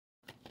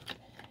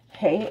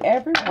Okay,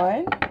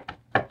 everyone,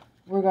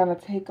 we're going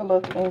to take a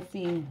look and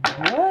see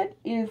what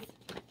is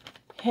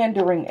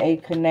hindering a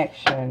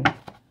connection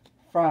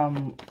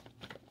from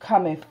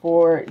coming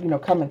forward,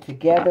 coming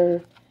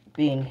together,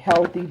 being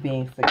healthy,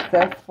 being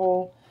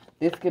successful.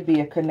 This could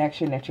be a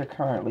connection that you're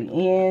currently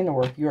in,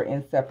 or if you're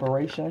in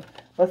separation.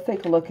 Let's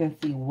take a look and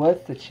see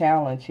what's the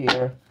challenge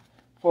here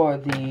for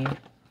the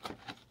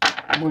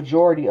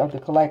majority of the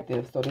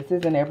collective. So this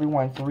isn't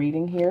everyone's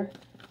reading here,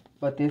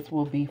 but this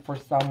will be for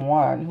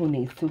someone who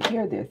needs to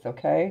hear this,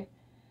 okay?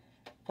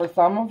 For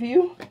some of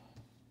you,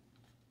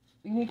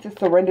 you need to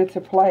surrender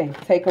to play.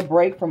 Take a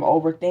break from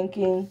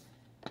overthinking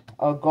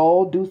a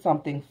goal. Do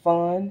something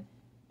fun.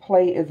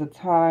 Play is a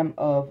time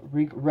of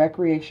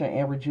recreation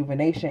and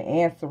rejuvenation,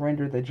 and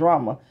surrender the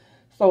drama.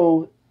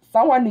 So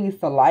someone needs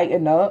to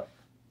lighten up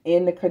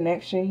in the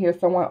connection here.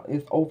 Someone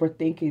is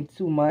overthinking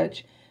too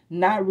much,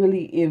 not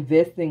really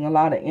investing a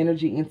lot of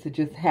energy into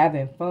just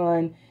having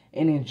fun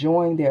and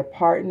enjoying their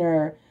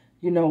partner.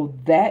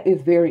 That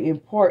is very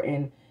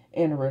important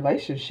in a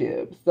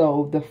relationship.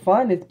 So the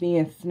fun is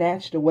being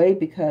snatched away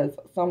because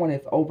someone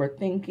is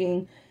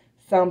overthinking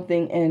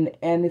something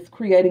and it's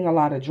creating a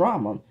lot of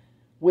drama.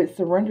 With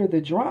surrender the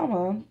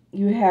drama,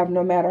 you have,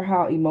 no matter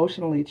how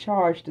emotionally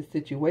charged the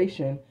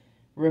situation,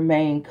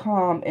 remain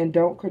calm and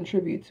don't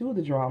contribute to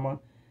the drama.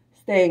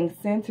 Staying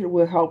centered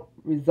will help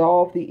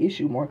resolve the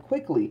issue more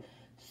quickly.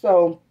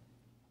 So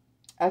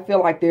I feel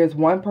like there's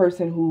one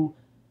person who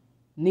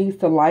needs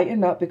to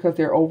lighten up because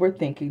they're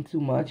overthinking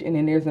too much. And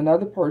then there's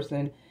another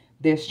person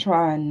that's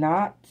trying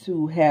not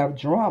to have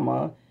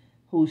drama,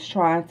 who's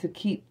trying to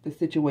keep the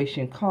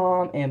situation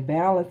calm and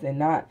balanced and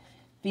not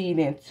feed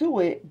into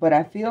it. But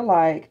I feel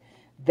like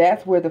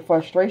that's where the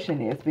frustration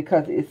is,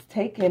 because it's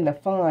taking the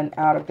fun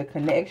out of the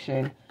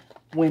connection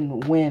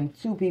when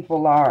two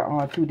people are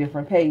on two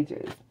different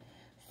pages.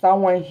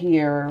 Someone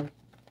here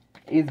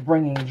is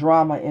bringing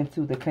drama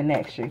into the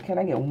connection. Can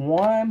I get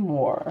one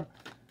more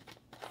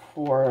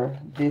for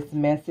this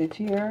message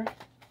here?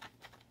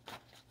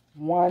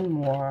 One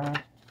more.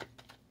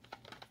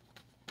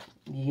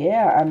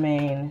 Yeah, I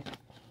mean,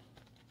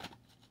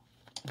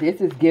 this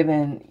is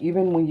given,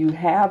 even when you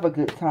have a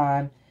good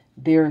time,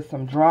 there is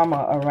some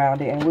drama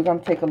around it. And we're going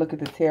to take a look at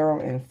the tarot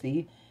and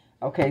see.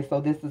 Okay,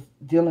 so this is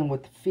dealing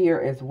with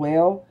fear as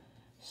well.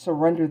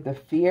 Surrender the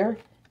fear.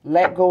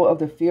 Let go of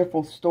the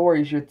fearful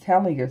stories you're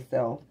telling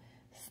yourself.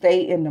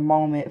 Stay in the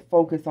moment,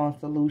 focus on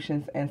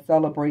solutions, and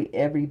celebrate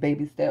every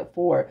baby step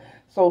forward.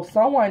 So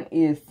someone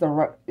is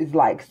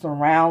like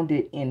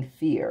surrounded in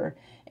fear,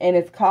 and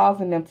it's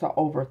causing them to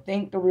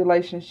overthink the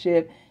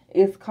relationship.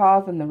 It's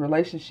causing the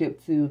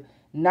relationship to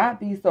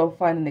not be so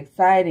fun and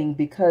exciting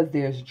because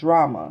there's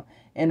drama.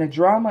 And the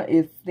drama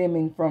is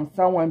stemming from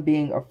someone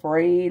being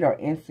afraid or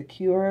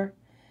insecure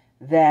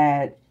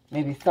that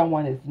maybe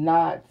someone is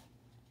not,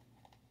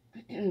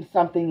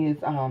 something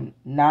is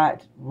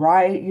not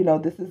right.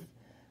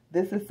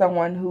 This is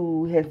someone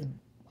who has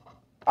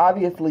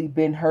obviously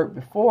been hurt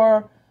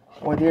before,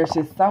 or there's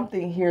just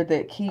something here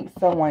that keeps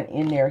someone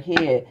in their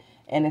head,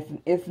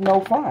 and it's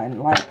no fun.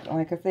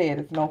 Like I said,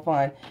 it's no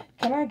fun.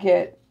 Can I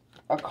get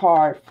a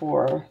card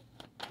for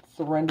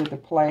surrender to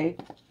play?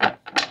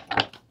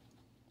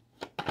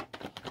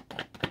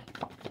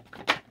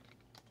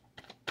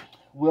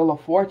 Wheel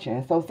of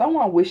Fortune. So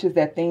someone wishes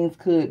that things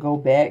could go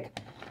back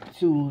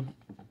to,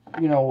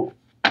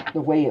 the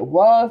way it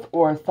was,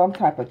 or some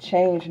type of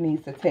change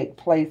needs to take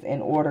place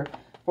in order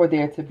for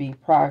there to be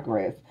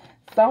progress.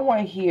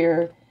 Someone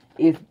here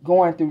is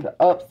going through the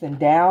ups and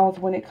downs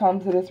when it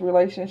comes to this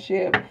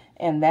relationship,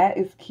 and that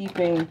is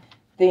keeping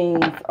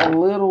things a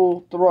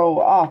little throw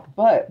off.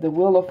 But the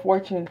Wheel of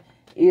Fortune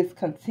is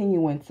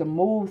continuing to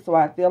move, so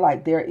I feel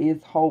like there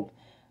is hope.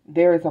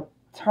 There is a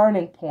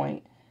turning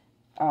point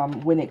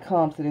when it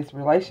comes to this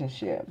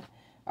relationship.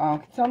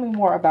 Tell me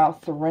more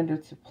about surrender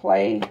to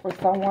play for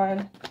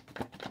someone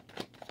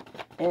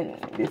in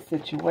this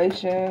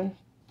situation.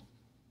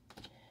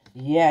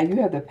 Yeah, you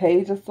have the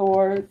Page of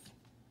Swords,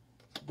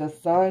 the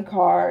Sun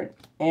card,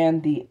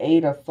 and the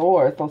Eight of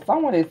Swords. So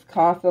someone is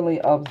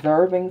constantly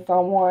observing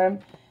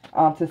someone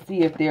to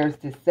see if there's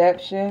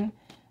deception.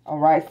 All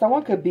right,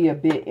 someone could be a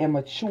bit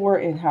immature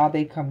in how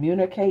they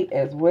communicate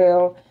as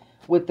well.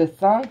 With the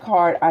Sun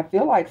card, I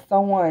feel like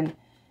someone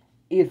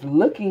is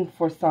looking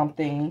for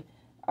something,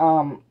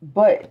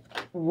 but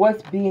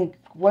what's being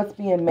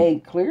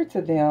made clear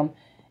to them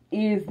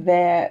is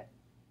that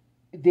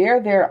they're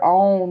their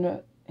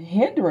own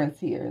hindrance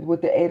here with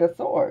the Eight of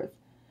Swords.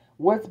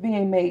 What's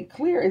being made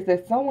clear is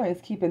that someone is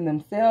keeping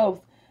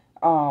themselves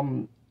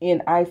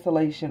in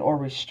isolation or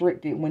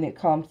restricted when it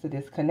comes to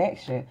this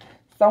connection.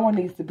 Someone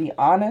needs to be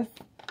honest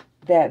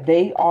that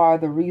they are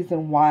the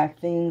reason why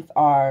things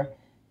are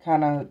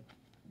kind of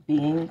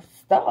being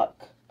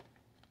stuck.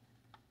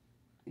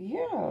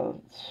 Yeah.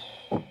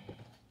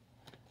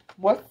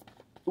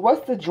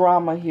 What's the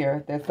drama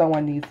here that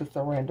someone needs to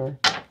surrender?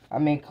 I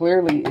mean,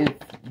 clearly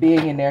it's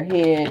being in their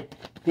head,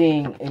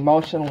 being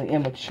emotionally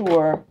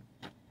immature.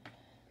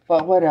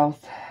 But what else?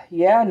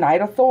 Yeah,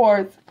 Knight of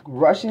Swords.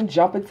 Rushing,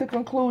 jumping to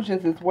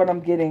conclusions is what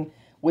I'm getting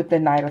with the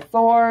Knight of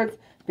Swords.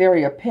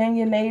 Very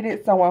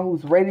opinionated, someone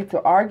who's ready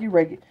to argue,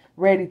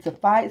 ready to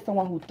fight,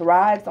 someone who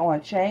thrives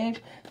on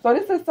change. So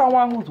this is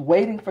someone who's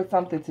waiting for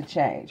something to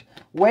change,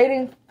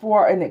 waiting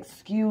for an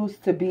excuse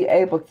to be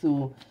able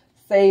to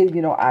say,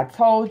 you know, I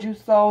told you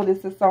so.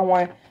 This is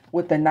someone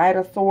with the Knight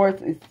of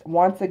Swords. It's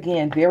once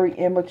again very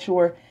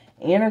immature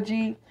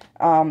energy,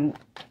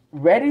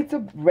 ready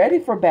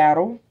for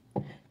battle,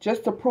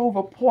 just to prove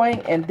a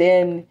point, and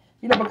then,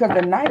 you know, because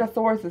the Knight of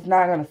Swords is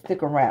not going to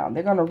stick around.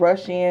 They're going to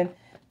rush in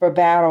for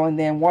battle, and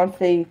then once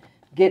they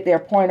get their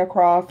point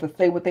across to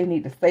say what they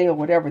need to say or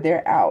whatever,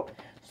 they're out.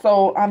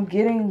 So I'm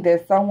getting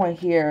that someone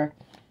here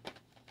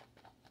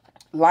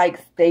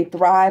likes, they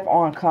thrive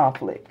on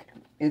conflict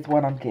is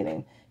what I'm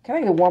getting. Can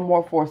I get one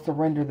more for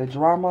Surrender the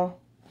Drama?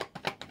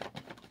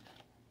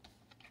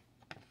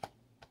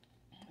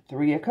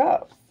 Three of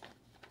Cups.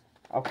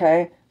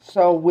 Okay,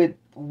 so with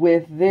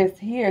this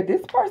here,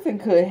 this person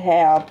could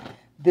have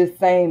the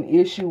same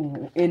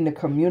issue in the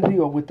community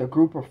or with a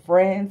group of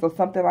friends or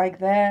something like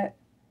that.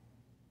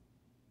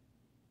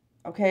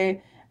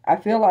 Okay, I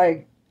feel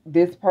like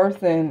this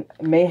person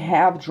may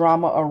have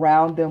drama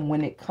around them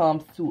when it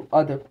comes to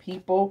other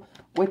people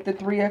with the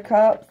Three of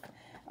Cups.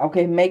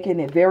 Okay,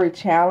 making it very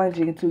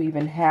challenging to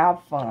even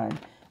have fun.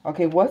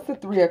 Okay, what's the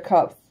Three of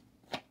Cups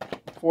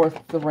for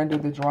Surrender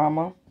the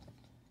Drama?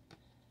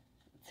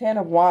 Ten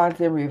of Wands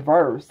in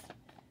reverse.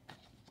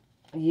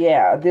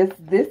 Yeah, this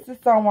is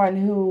someone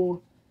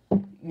who,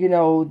 you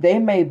know, they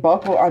may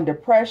buckle under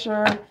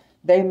pressure.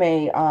 They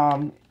may,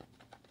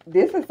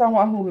 this is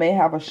someone who may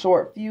have a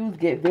short fuse,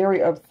 get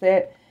very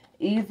upset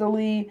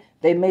easily.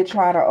 They may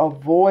try to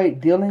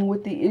avoid dealing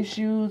with the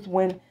issues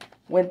when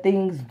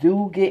things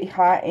do get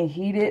hot and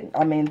heated.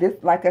 I mean,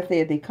 this, like I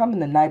said, they come in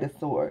the Knight of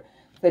Swords.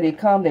 So they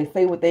come, they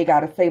say what they got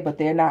to say, but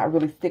they're not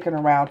really sticking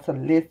around to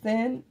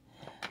listen.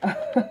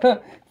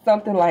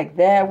 Something like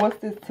that. What's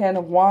this Ten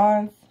of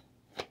Wands?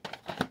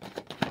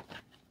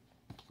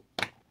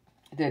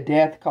 The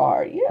Death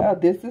card. Yeah,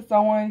 this is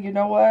someone, you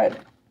know what?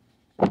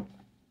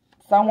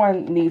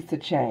 Someone needs to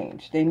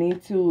change. They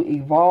need to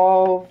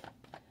evolve,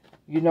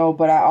 you know,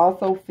 but I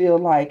also feel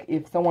like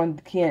if someone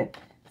can't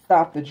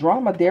stop the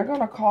drama, they're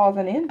going to cause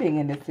an ending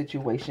in this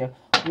situation.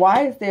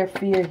 Why is there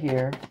fear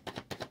here?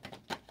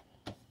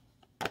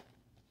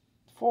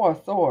 Four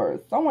of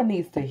Swords. Someone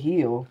needs to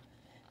heal.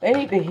 They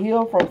need to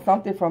heal from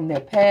something from their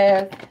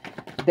past.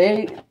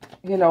 They,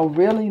 you know,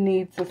 really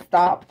need to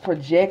stop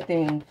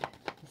projecting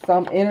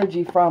some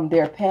energy from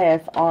their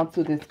past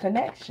onto this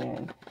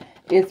connection.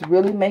 It's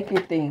really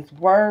making things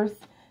worse.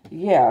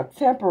 Yeah,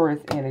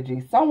 Temperance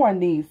energy. Someone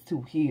needs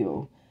to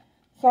heal.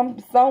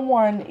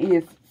 Someone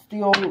is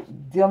still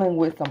dealing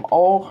with some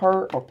old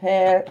hurt or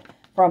past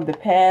from the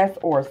past,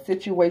 or a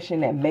situation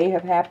that may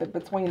have happened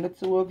between the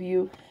two of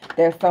you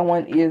that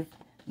someone is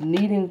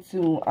needing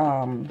to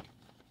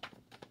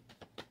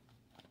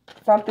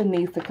something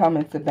needs to come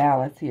into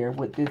balance here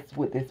with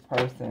this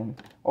person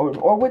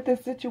or with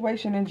this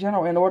situation in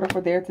general in order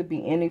for there to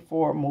be any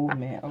forward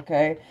movement,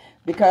 okay?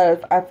 Because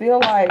I feel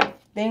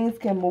like things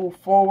can move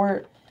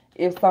forward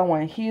if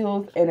someone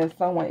heals and if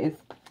someone is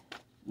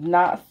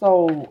not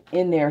so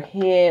in their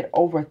head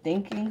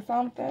overthinking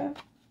something.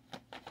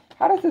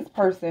 How does this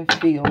person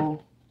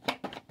feel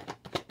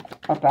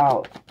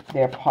about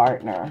their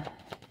partner?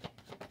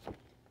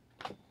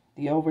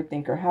 The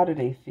overthinker, how do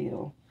they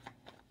feel?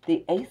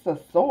 The Ace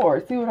of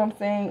Swords. See what I'm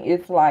saying?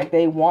 It's like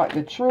they want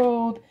the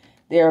truth.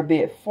 They're a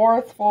bit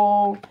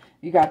forceful.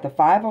 You got the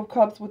Five of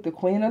Cups with the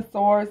Queen of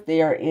Swords.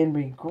 They are in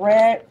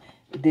regret,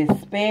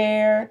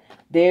 despair.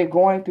 They're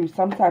going through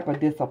some type of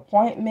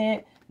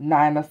disappointment.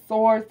 Nine of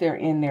Swords. They're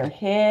in their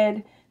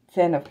head.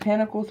 Ten of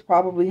Pentacles.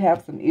 Probably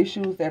have some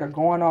issues that are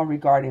going on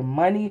regarding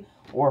money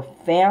or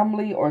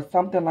family or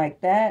something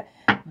like that.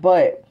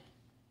 But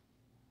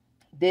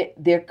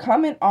they're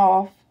coming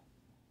off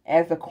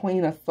as a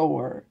Queen of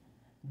Swords.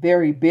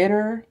 Very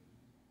bitter,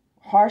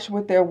 harsh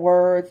with their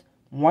words,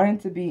 wanting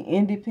to be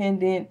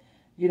independent,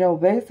 you know,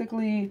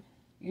 basically,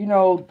 you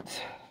know,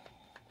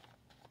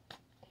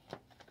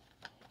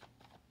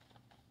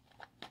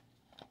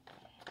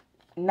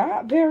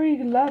 not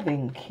very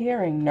loving,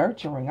 caring,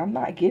 nurturing. I'm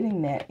not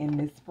getting that in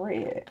this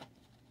spread.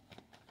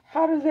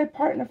 How does their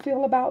partner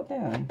feel about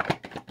them?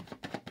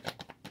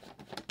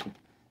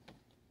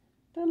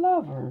 The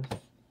Lovers.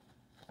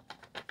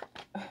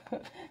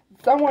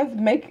 Someone's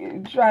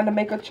trying to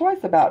make a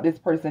choice about this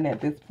person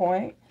at this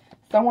point.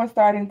 Someone's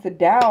starting to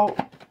doubt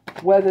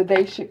whether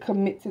they should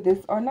commit to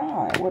this or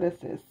not. What is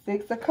this?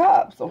 Six of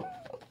Cups.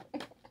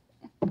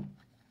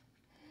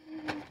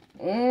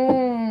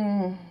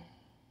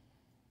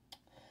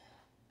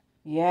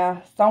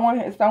 Yeah,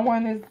 someone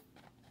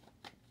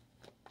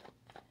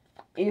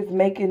is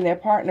making their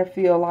partner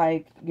feel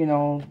like, you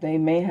know, they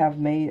may have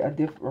made a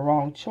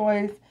wrong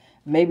choice.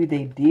 Maybe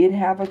they did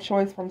have a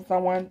choice from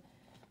someone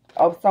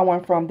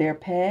from their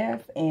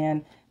past,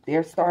 and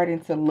they're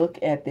starting to look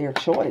at their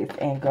choice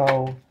and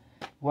go,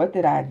 what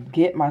did I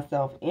get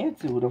myself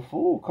into? The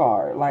Fool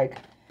card. Like,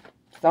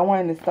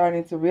 someone is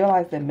starting to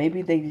realize that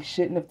maybe they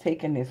shouldn't have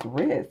taken this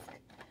risk.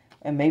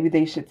 and maybe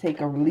they should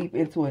take a leap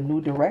into a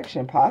new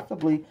direction,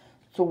 possibly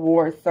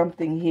towards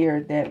something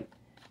here that,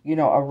 you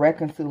know, a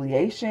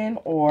reconciliation,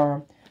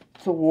 or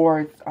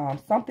towards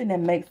something that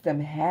makes them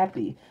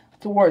happy,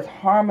 towards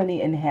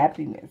harmony and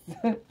happiness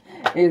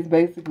is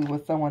basically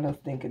what someone is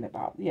thinking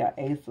about. Yeah,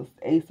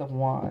 Ace of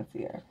Wands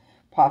here.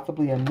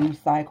 Possibly a new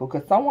cycle,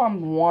 because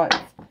someone wants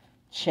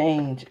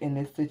change in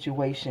this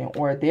situation,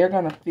 or they're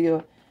going to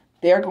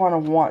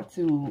want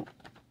to,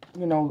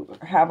 you know,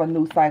 have a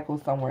new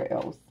cycle somewhere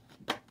else.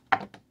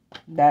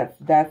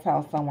 That's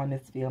how someone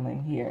is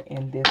feeling here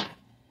in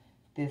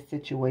this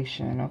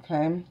situation,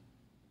 okay?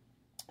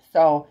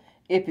 So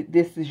if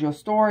this is your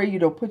story, you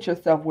know, put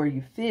yourself where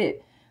you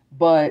fit,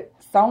 but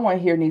someone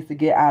here needs to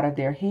get out of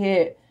their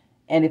head,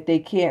 and if they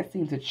can't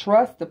seem to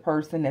trust the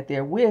person that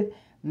they're with,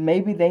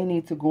 maybe they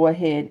need to go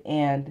ahead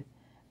and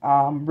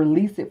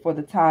release it for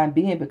the time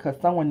being, because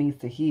someone needs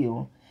to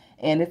heal.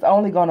 And it's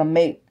only going to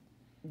make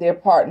their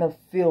partner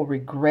feel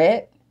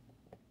regret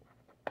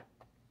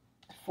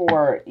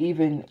for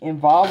even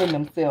involving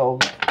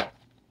themselves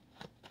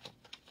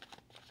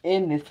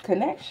in this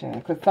connection.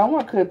 Because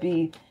someone could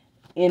be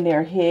in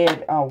their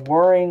head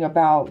worrying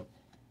about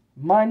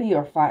money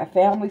or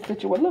family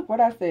situation. Look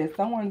what I said.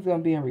 Someone's going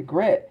to be in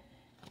regret,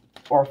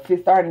 or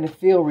starting to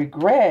feel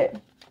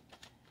regret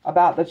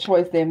about the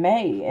choice they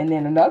made, and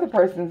then another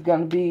person is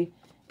going to be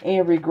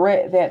in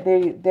regret that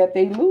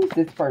they lose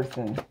this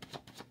person.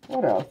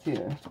 What else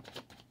here?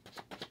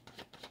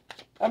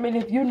 I mean,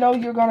 if you know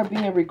you're going to be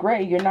in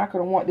regret, you're not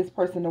going to want this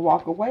person to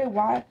walk away.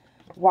 Why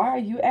are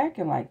you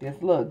acting like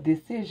this? Look,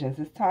 decisions.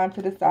 It's time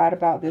to decide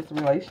about this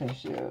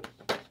relationship.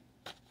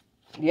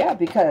 Yeah,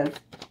 because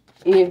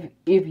if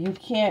you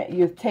can't,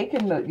 you're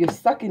sucking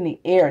the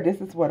air.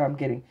 This is what I'm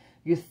getting.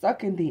 You're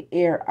sucking the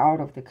air out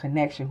of the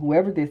connection.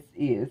 Whoever this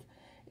is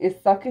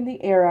sucking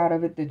the air out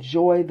of it, the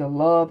joy, the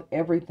love,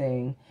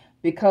 everything,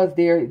 because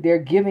they're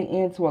giving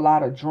in to a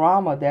lot of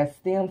drama that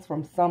stems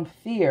from some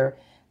fear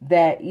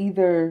that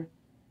either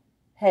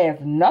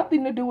has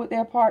nothing to do with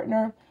their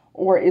partner,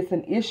 or it's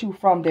an issue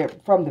from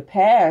the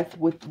past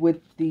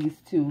with these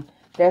two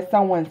that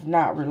someone's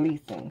not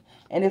releasing,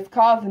 and it's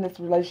causing this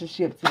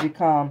relationship to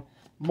become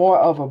more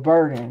of a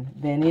burden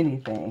than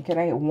anything. Can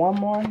I get one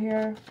more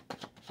here?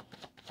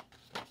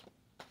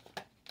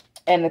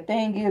 And the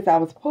thing is, I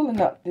was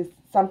pulling up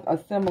a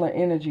similar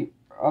energy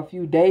a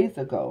few days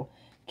ago.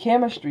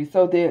 Chemistry.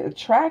 So the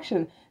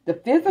attraction, the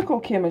physical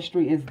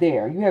chemistry is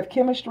there. You have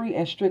chemistry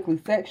and strictly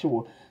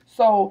sexual.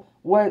 So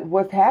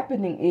what's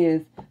happening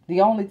is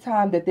the only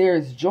time that there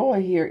is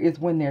joy here is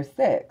when there's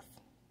sex.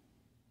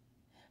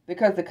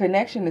 Because the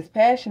connection is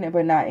passionate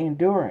but not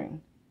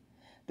enduring.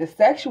 The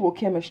sexual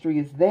chemistry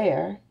is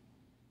there.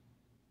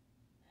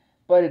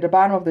 But at the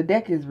bottom of the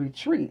deck is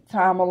retreat.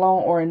 Time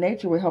alone or in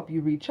nature will help you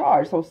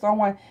recharge. So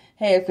someone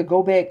has to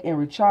go back and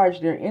recharge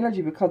their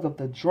energy because of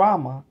the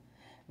drama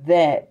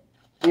that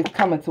is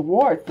coming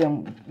towards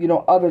them, you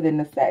know, other than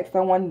the sex.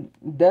 Someone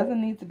doesn't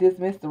need to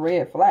dismiss the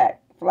red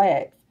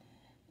flags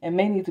and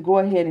may need to go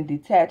ahead and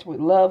detach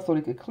with love so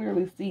they could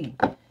clearly see,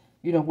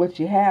 you know, what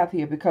you have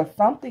here. Because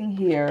something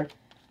here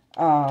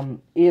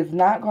is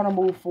not going to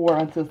move forward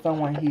until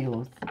someone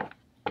heals.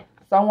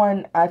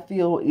 Someone, I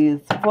feel,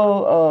 is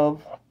full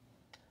of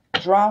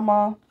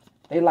drama.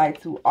 They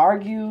like to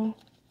argue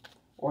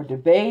or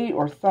debate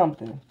or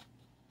something.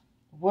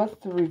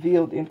 What's the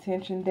revealed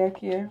intention deck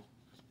here?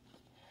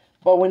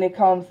 But when it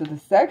comes to the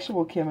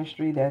sexual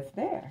chemistry, that's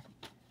there.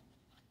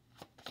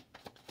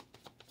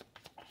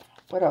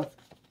 What else?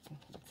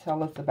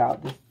 Tell us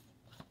about this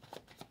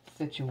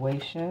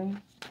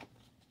situation.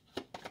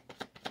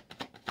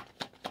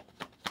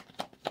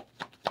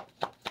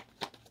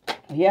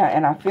 Yeah,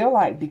 and I feel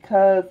like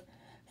because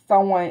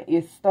someone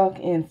is stuck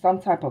in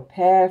some type of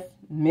past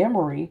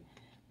memory,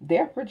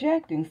 they're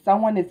projecting.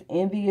 Someone is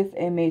envious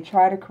and may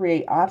try to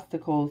create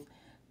obstacles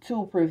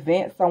to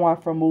prevent someone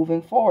from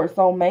moving forward.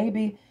 So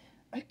maybe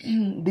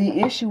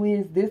the issue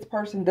is this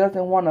person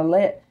doesn't want to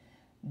let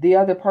the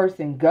other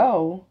person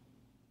go.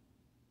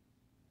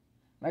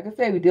 Like I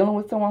said, we're dealing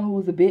with someone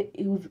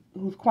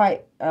who's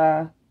quite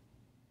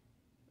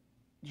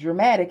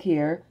dramatic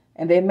here,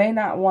 and they may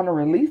not want to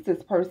release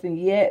this person,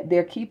 yet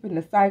they're keeping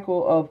the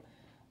cycle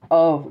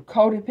of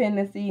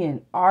codependency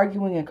and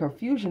arguing and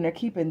confusion. They're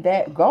keeping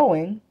that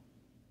going.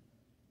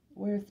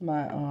 Where's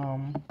my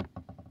I'm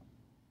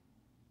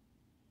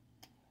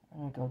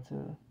gonna go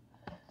to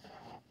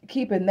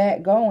keeping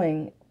that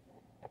going.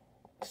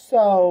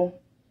 So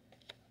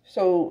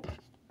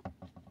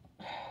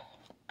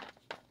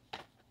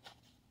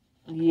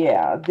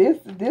yeah, this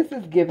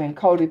is giving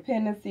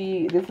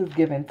codependency. This is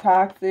giving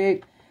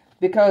toxic,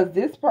 because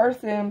this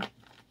person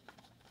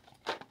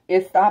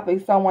is stopping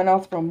someone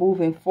else from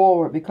moving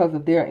forward because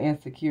of their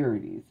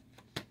insecurities.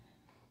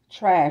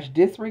 Trash,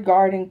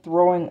 disregarding,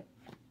 throwing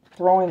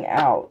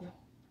out.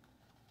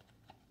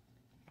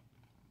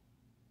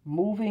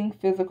 Moving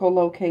physical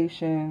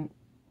location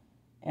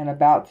and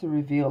about to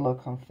reveal or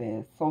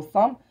confess.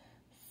 So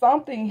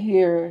something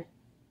here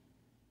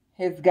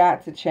has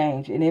got to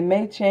change, and it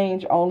may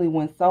change only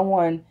when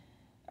someone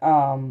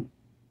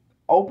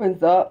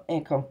opens up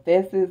and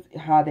confesses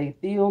how they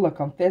feel, or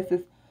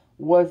confesses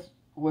what's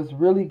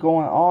really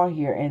going on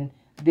here. And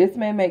this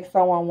may make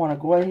someone want to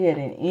go ahead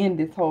and end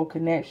this whole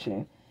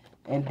connection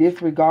and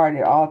disregard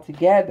it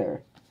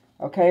altogether.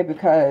 Okay,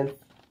 because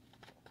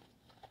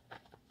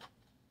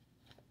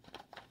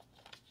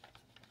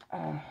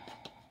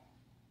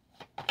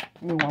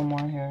give me one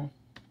more here.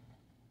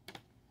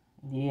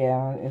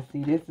 Yeah, and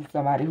see, this is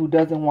somebody who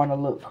doesn't want to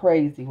look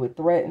crazy with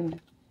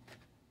threatened.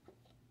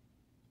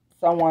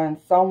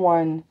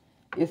 Someone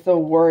is so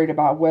worried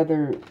about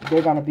whether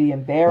they're going to be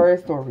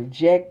embarrassed or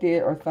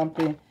rejected or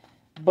something.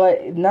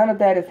 But none of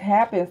that has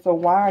happened, so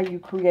why are you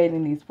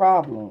creating these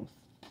problems?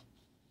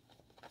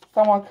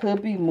 Someone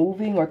could be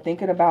moving or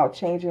thinking about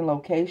changing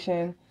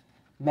location,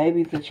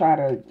 maybe to try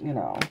to,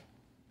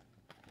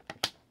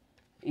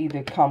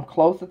 either come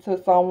closer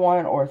to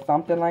someone or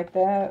something like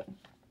that.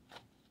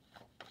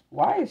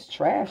 Why is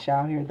trash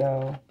out here,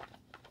 though?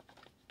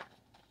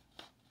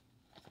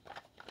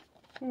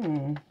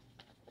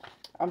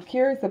 I'm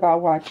curious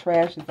about why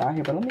trash is out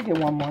here, but let me get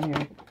one more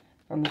here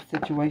from the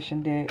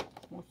situation deck.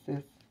 What's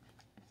this?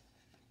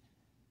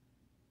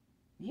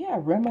 Yeah,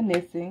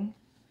 reminiscing.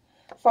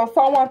 So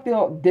someone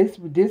felt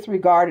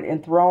disregarded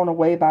and thrown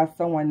away by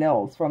someone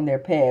else from their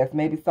past.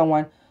 Maybe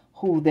someone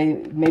who they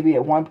maybe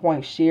at one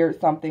point shared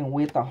something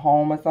with, a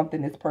home or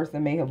something. This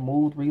person may have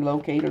moved,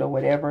 relocated, or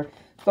whatever.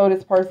 So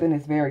this person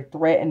is very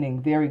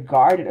threatening, very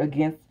guarded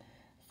against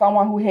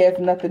someone who has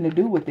nothing to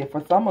do with it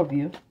for some of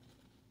you.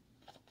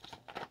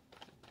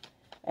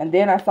 And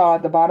then I saw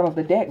at the bottom of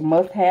the deck,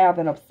 must have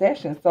an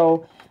obsession.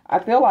 So I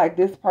feel like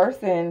this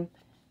person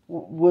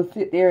will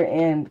sit there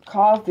and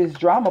cause this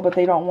drama, but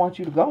they don't want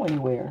you to go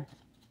anywhere.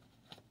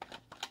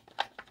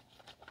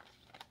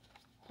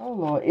 Oh,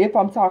 Lord. If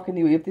I'm talking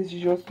to you, if this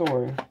is your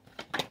story.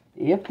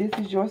 If this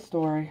is your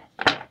story.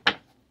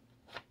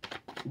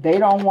 They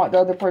don't want the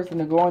other person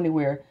to go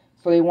anywhere.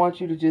 So they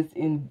want you to just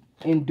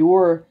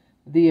endure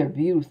the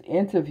abuse,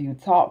 interview,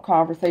 talk,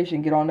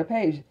 conversation, get on the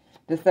page.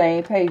 The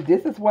same page.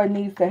 This is what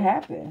needs to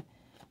happen.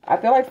 I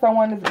feel like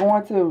someone is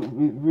going to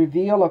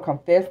reveal or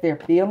confess their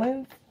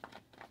feelings.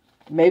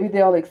 Maybe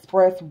they'll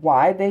express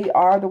why they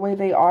are the way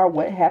they are,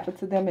 what happened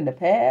to them in the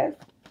past.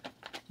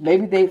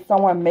 Maybe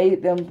someone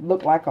made them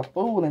look like a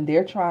fool and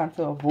they're trying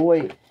to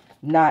avoid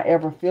not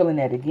ever feeling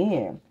that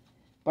again.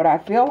 But I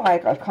feel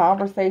like a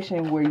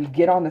conversation where you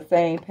get on the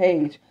same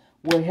page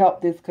will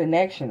help this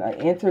connection. An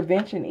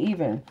intervention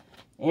even.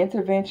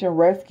 Intervention,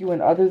 rescue,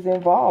 and others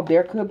involved.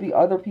 There could be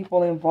other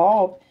people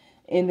involved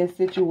in this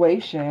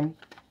situation,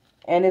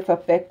 and it's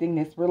affecting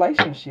this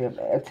relationship.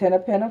 A Ten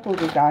of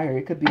Pentacles is out here.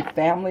 It could be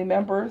family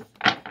members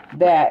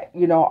that,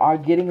 are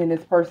getting in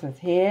this person's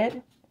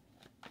head,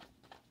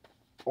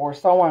 or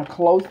someone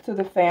close to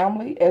the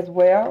family as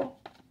well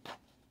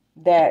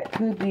that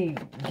could be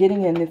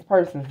getting in this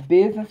person's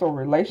business or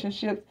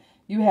relationships.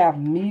 You have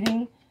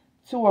meeting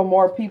 2 or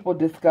more people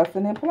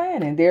discussing and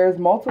planning. There's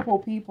multiple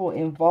people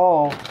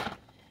involved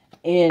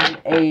in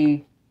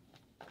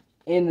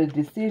the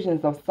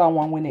decisions of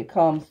someone when it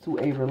comes to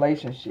a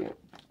relationship.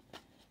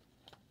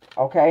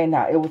 Okay,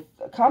 now it was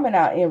coming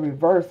out in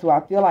reverse, so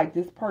I feel like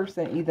this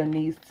person either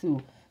needs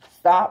to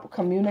stop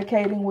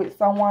communicating with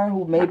someone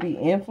who may be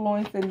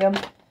influencing them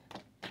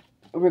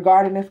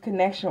regarding this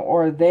connection,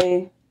 or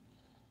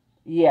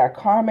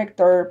karmic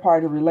third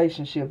party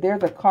relationship.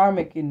 There's a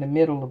karmic in the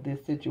middle of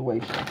this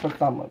situation for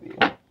some of you.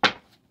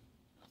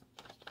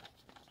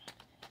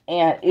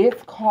 And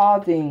it's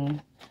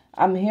causing,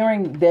 I'm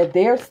hearing that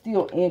they're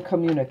still in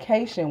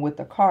communication with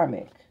the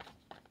karmic.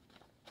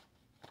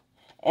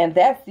 And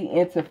that's the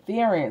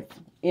interference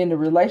in the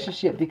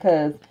relationship,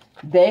 because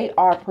they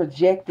are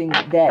projecting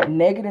that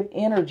negative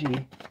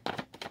energy,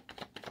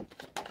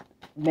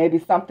 maybe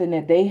something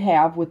that they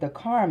have with the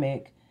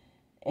karmic,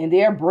 and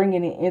they're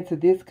bringing it into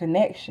this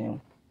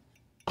connection.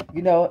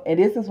 And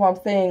this is what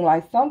I'm saying.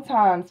 Like,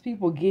 sometimes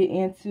people get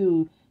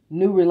into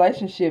new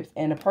relationships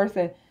and the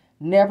person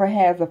never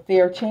has a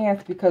fair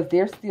chance because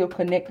they're still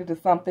connected to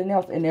something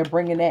else and they're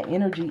bringing that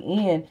energy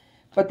in.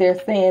 But they're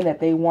saying that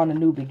they want a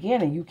new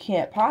beginning. You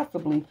can't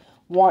possibly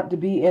want to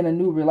be in a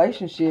new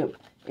relationship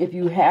if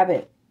you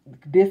haven't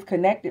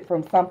disconnected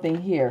from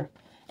something here,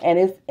 and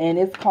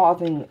it's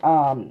causing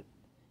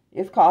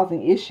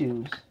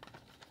issues.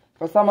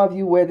 For some of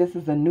you, where this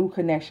is a new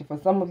connection. For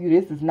some of you,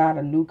 this is not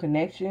a new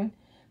connection.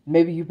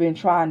 Maybe you've been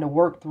trying to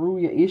work through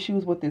your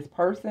issues with this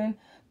person,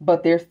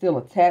 but they're still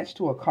attached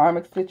to a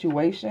karmic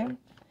situation.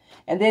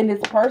 And then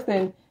this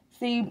person,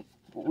 see,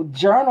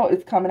 journal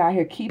is coming out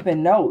here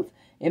keeping notes.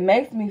 It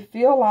makes me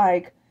feel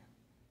like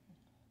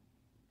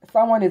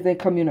someone is in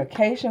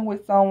communication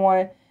with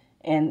someone,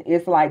 and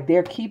it's like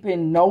they're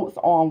keeping notes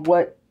on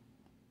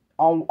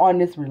on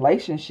this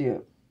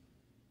relationship.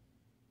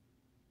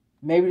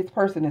 Maybe this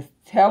person is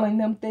telling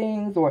them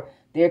things, or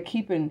they're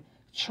keeping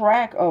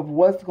track of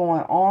what's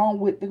going on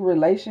with the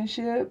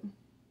relationship.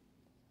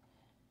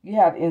 You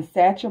have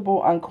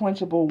insatiable,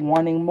 unquenchable,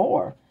 wanting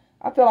more.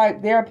 I feel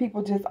like there are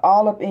people just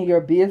all up in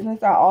your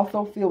business. I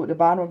also feel with the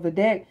bottom of the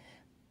deck,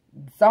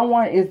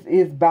 someone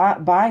is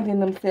binding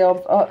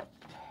themselves up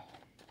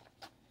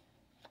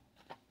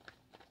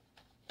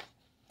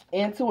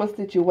into a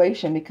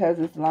situation because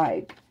it's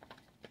like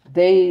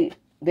they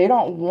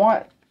don't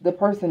want the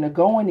person to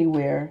go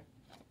anywhere,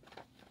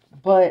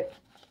 but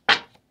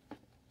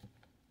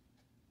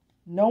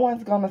no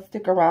one's gonna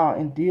stick around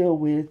and deal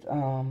with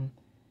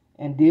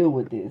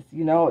this.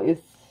 You know,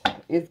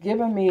 it's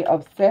giving me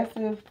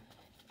obsessive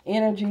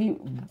energy,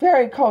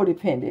 very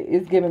codependent.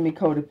 It's giving me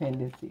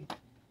codependency.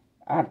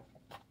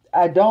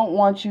 I don't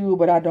want you,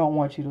 but I don't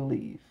want you to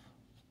leave,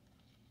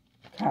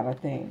 kind of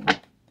thing.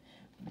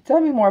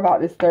 Tell me more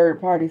about this third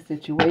party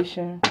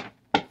situation.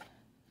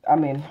 I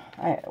mean,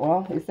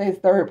 well, it says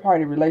third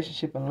party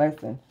relationship and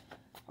lesson.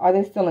 Are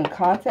they still in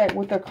contact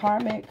with their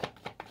karmic?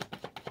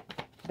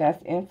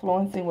 That's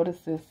influencing. What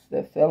is this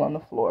that fell on the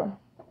floor?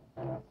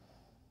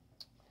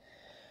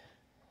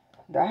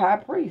 The high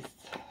priest.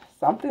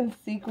 Something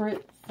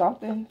secret.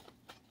 Something's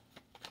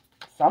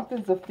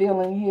a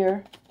feeling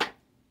here.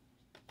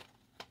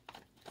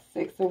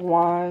 Six of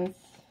Wands.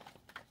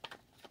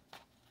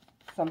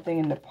 Something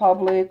in the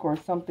public or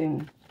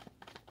something.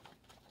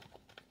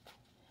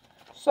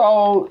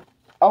 So,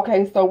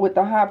 okay, so with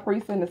the high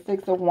priest and the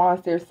Six of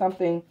Wands, there's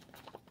something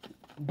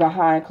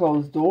behind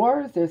closed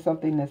doors. There's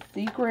something that's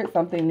secret,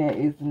 something that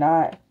is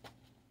not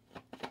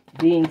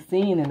being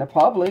seen in the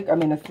public. I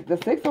mean, the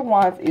Six of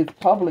Wands is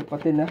public,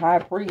 but then the high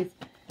priest,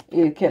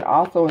 it can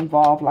also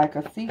involve like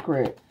a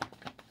secret.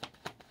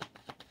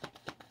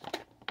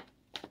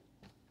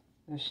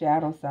 The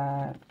shadow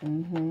side.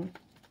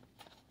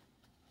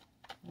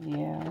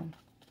 Yeah.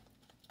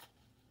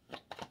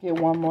 Get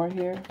one more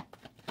here.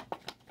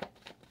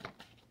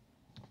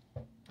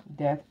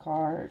 Death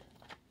card.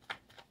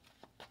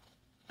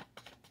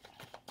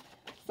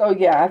 So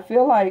yeah, I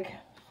feel like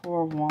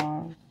Four of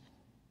Wands.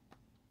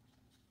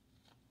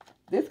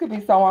 This could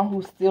be someone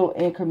who's still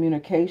in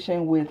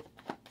communication with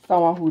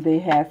someone who they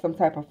had some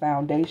type of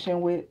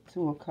foundation with.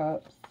 Two of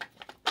Cups.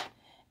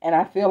 And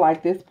I feel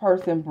like this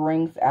person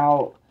brings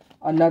out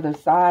another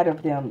side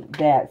of them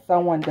that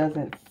someone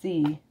doesn't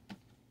see.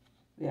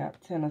 Yeah,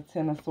 Ten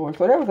of Swords.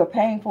 So there was a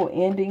painful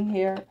ending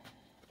here.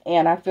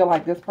 And I feel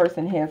like this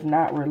person has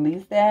not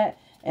released that.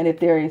 And if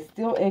there is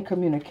still in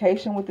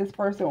communication with this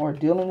person or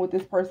dealing with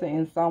this person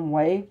in some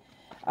way,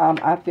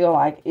 I feel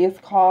like it's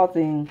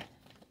causing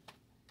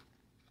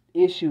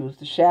issues.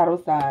 The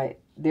shadow side.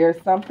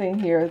 There's something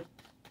here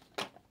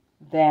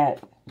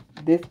that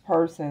this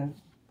person's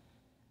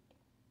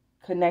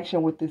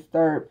connection with this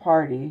third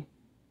party,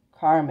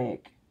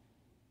 karmic,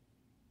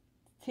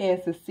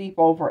 tends to seep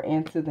over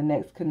into the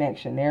next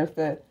connection. There's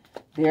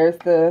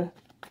the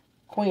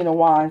Queen of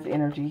Wands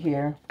energy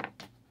here.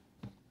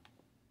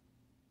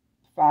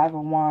 Five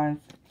of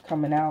Wands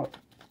coming out.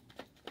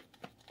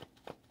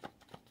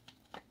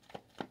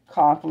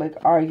 Conflict,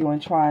 arguing,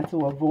 trying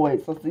to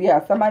avoid. So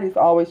yeah, somebody's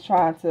always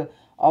trying to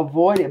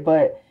avoid it,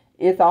 but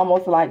it's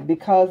almost like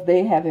because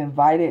they have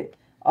invited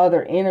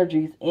other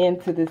energies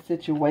into this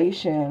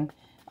situation,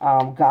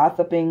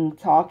 gossiping,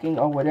 talking,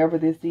 or whatever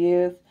this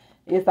is,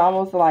 it's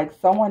almost like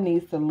someone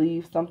needs to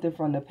leave something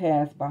from the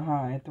past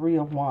behind. Three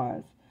of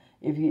Wands.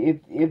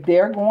 If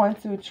they're going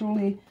to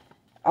truly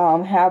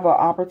have an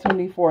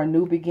opportunity for a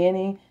new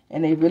beginning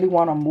and they really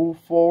want to move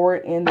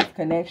forward in this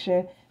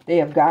connection, they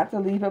have got to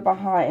leave it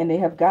behind, and they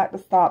have got to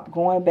stop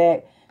going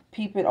back,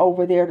 peeping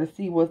over there to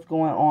see what's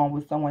going on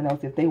with someone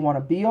else. If they want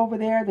to be over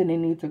there, then they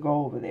need to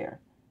go over there.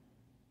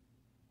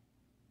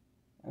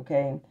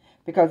 Okay?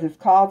 Because it's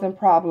causing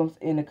problems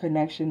in the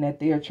connection that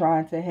they are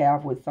trying to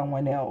have with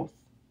someone else.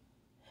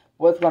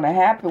 What's going to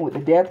happen with the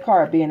Death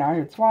card being out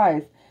here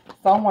twice,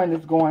 someone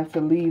is going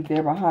to leave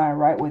there behind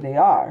right where they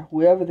are,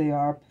 whoever they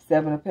are.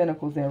 Seven of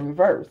Pentacles in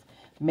reverse,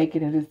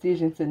 making a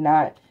decision to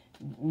not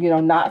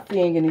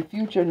seeing any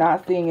future,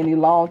 not seeing any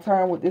long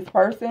term with this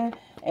person,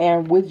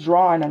 and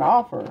withdrawing an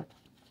offer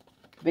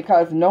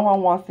because no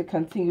one wants to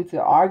continue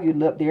to argue.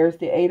 Look, there's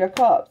the Eight of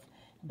Cups.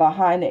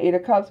 Behind the Eight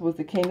of Cups was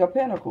the King of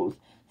Pentacles.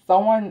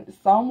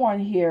 Someone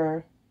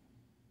here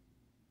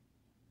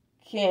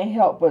can't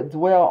help but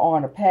dwell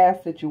on a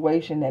past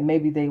situation that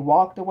maybe they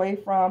walked away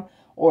from,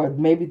 or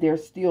maybe they're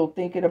still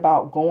thinking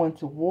about going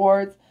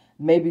towards.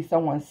 Maybe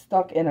someone's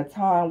stuck in a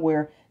time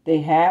where they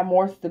had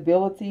more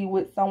stability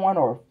with someone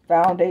or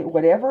found it,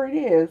 whatever it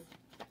is.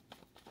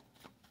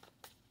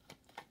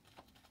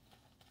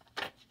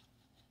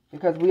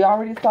 Because we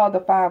already saw the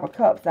Five of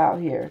Cups out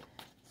here.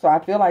 So I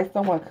feel like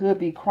someone could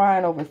be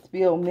crying over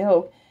spilled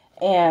milk.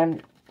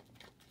 And,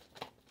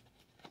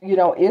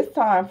 it's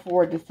time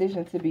for a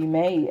decision to be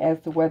made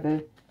as to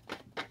whether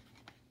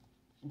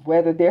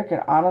there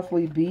can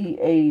honestly be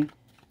a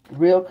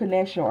real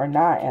connection or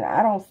not. And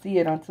I don't see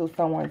it until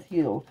someone's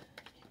healed.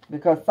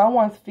 Because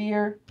someone's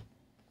fear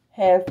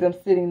has them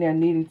sitting there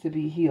needing to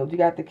be healed. You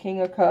got the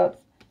King of Cups,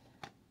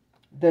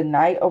 the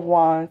Knight of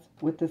Wands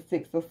with the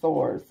Six of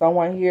Swords.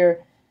 Someone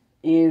here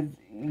is,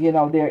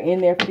 they're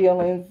in their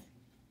feelings.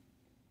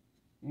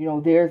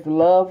 There's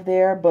love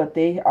there, but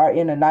they are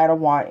in a Knight of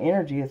Wands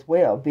energy as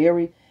well.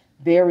 Very,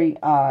 very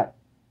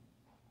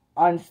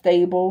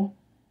unstable.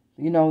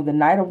 The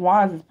Knight of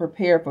Wands is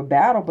prepared for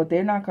battle, but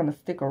they're not going to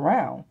stick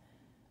around.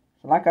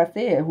 Like I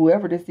said,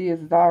 whoever this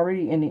is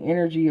already in the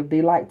energy of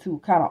they like to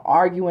kind of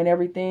argue and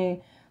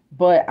everything.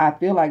 But I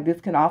feel like this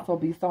can also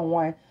be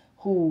someone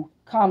who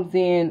comes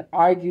in,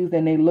 argues,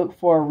 and they look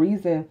for a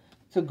reason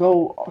to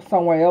go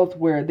somewhere else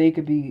where they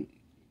could be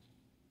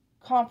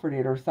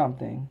comforted or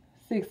something.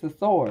 Six of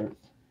Swords.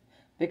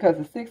 Because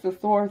the Six of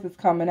Swords is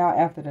coming out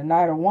after the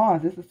Knight of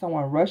Wands. This is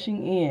someone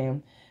rushing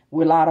in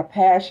with a lot of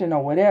passion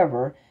or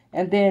whatever,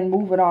 and then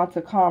moving on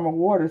to calmer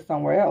water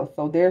somewhere else.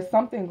 So there's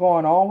something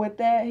going on with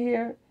that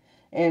here.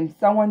 And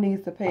someone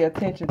needs to pay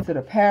attention to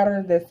the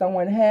patterns that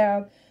someone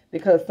have,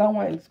 because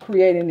someone's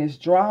creating this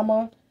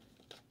drama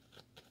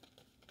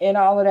and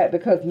all of that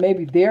because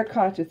maybe their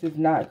conscience is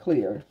not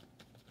clear.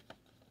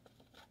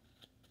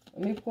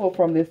 Let me pull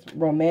from this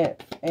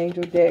Romance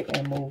Angel deck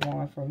and move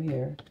on from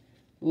here.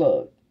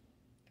 Look,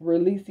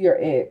 release your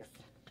ex.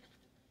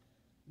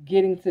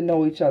 Getting to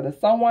know each other.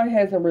 Someone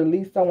hasn't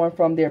released someone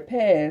from their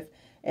past,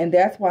 and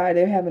that's why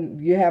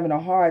you're having a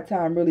hard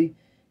time really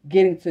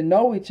getting to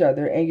know each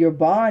other, and your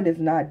bond is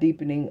not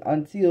deepening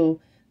until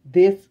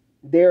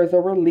there's a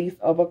release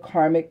of a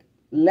karmic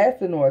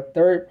lesson or a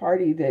third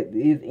party that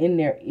is in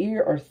their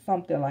ear or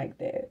something like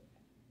that.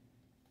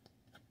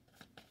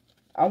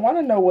 I want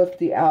to know what's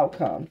the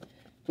outcome,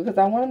 because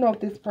I want to know if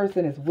this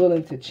person is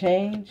willing to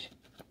change.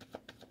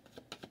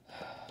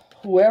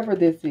 Whoever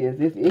this is,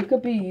 it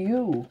could be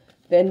you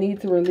that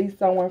need to release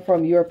someone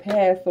from your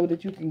past so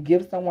that you can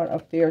give someone a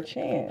fair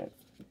chance.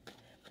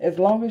 As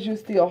long as you're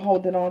still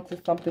holding on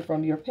to something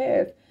from your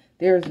past,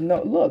 there's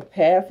no, look,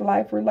 past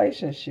life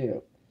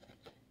relationship.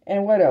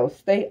 And what else?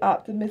 Stay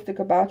optimistic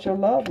about your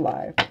love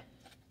life.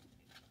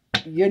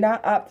 You're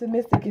not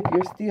optimistic if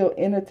you're still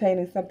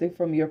entertaining something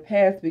from your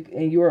past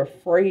and you're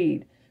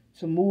afraid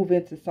to move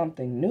into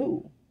something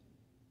new.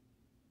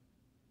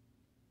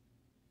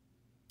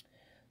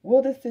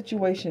 Will this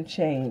situation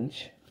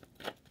change?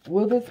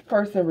 Will this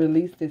person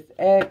release this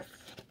ex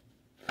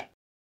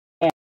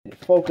and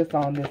focus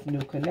on this new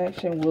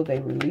connection? Will they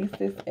release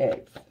this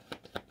ex?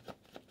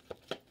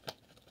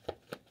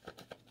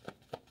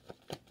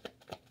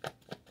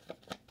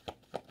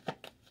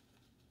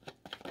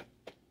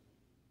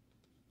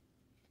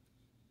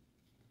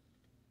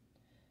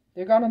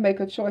 They're going to make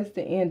a choice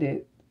to end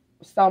it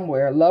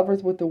somewhere.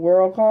 Lovers with the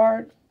World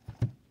card.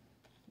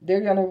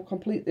 They're going to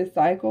complete this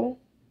cycle.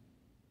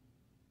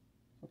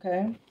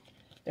 Okay?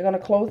 They're going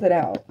to close it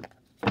out.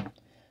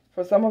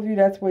 For some of you,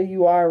 that's where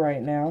you are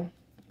right now.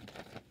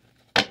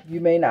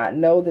 You may not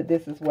know that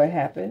this is what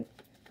happened,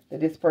 that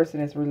this person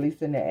is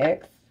releasing the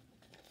ex.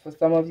 For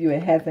some of you,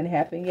 it hasn't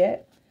happened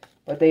yet,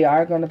 but they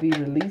are going to be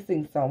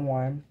releasing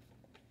someone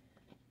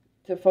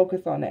to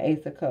focus on the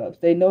Ace of Cups.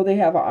 They know they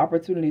have an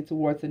opportunity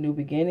towards a new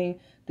beginning.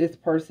 This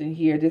person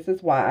here, this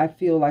is why I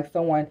feel like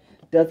someone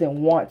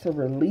doesn't want to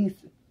release.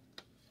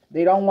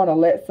 They don't want to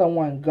let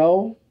someone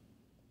go.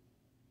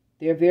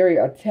 They're very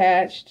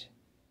attached.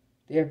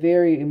 They're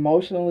very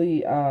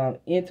emotionally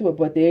into it,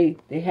 but they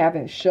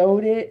haven't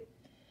showed it.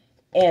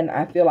 And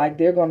I feel like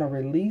they're going to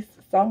release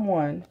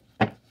someone,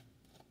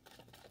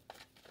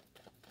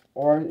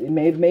 or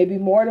maybe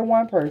more than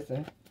one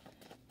person.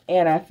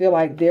 And I feel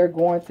like they're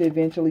going to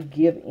eventually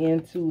give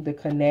into the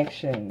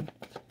connection.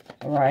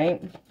 All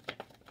right?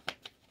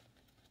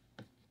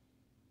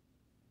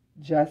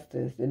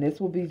 Justice. And this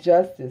will be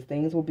justice.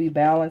 Things will be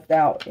balanced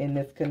out in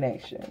this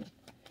connection.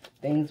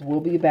 Things will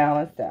be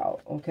balanced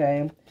out.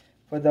 Okay?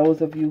 For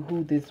those of you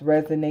who this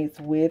resonates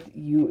with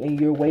you and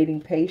you're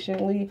waiting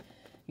patiently,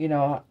 you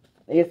know,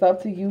 it's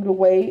up to you to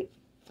wait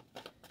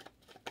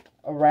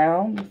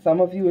around.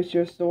 Some of you, it's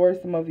your story.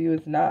 Some of you,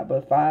 it's not.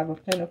 But Five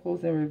of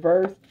Pentacles in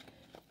reverse.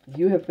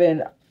 You have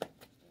been,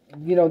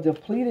 you know,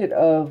 depleted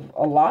of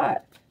a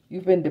lot.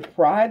 You've been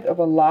deprived of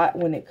a lot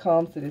when it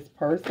comes to this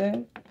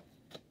person.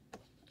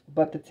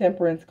 But the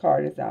Temperance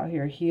card is out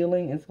here.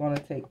 Healing is going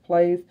to take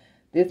place.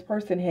 This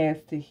person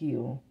has to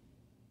heal.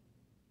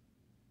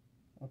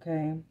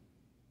 Okay?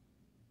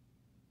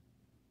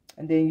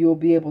 And then you'll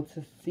be able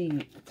to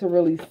see, to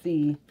really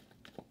see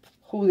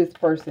who this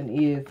person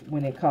is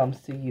when it comes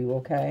to you.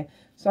 Okay?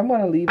 So I'm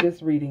going to leave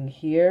this reading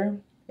here.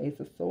 Ace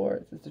of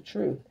Swords. It's the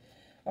truth.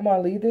 I'm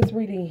going to leave this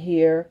reading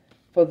here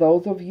for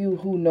those of you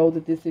who know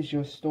that this is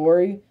your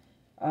story.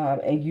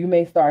 And you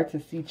may start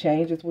to see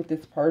changes with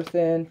this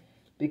person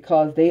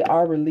because they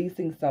are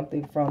releasing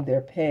something from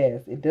their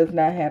past. It does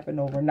not happen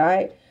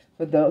overnight.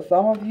 For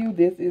some of you,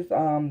 this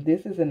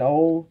is an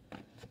old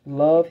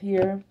love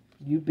here.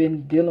 You've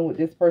been dealing with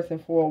this person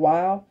for a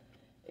while.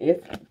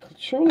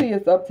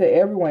 It's up to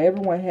everyone.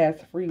 Everyone has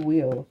free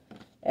will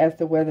as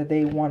to whether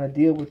they want to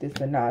deal with this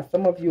or not.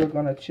 Some of you are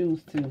going to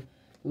choose to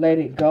let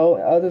it go.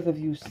 Others of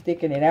you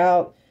sticking it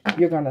out.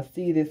 You're going to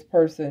see this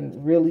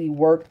person really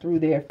work through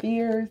their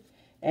fears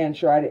and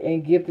try to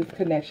give this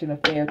connection a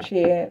fair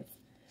chance.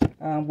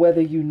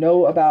 Whether you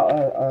know about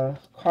a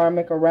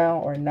karmic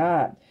around or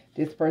not,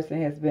 this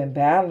person has been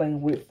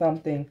battling with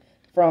something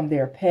from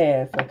their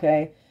past,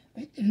 okay?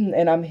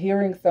 And I'm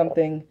hearing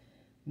something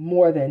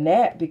more than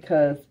that,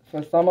 because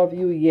for some of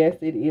you, yes,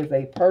 it is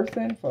a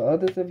person. For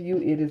others of you,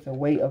 it is a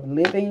way of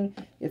living.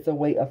 It's a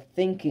way of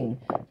thinking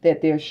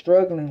that they're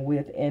struggling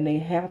with, and they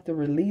have to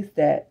release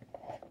that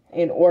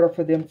in order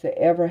for them to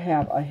ever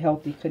have a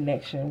healthy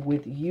connection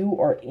with you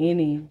or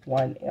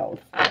anyone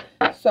else.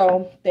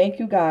 So thank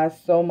you guys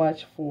so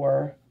much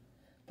for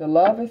the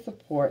love and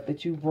support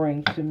that you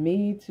bring to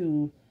me,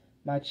 to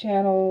my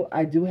channel.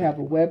 I do have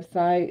a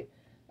website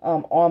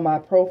on my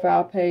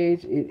profile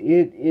page.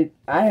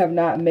 I have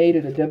not made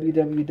it a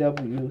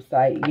www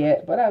site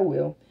yet, but I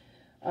will.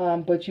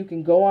 But you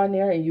can go on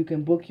there and you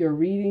can book your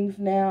readings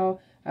now.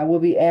 I will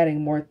be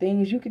adding more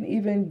things. You can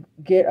even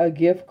get a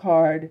gift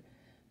card,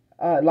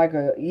 like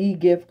a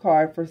e-gift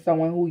card for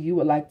someone who you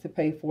would like to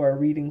pay for a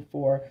reading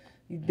for.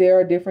 There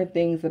are different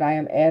things that I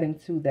am adding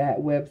to that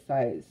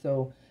website.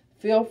 So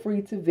feel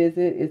free to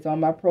visit. It's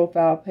on my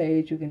profile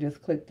page. You can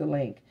just click the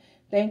link.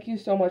 Thank you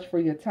so much for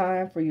your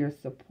time, for your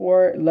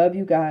support. Love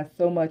you guys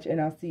so much,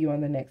 and I'll see you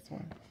on the next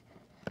one.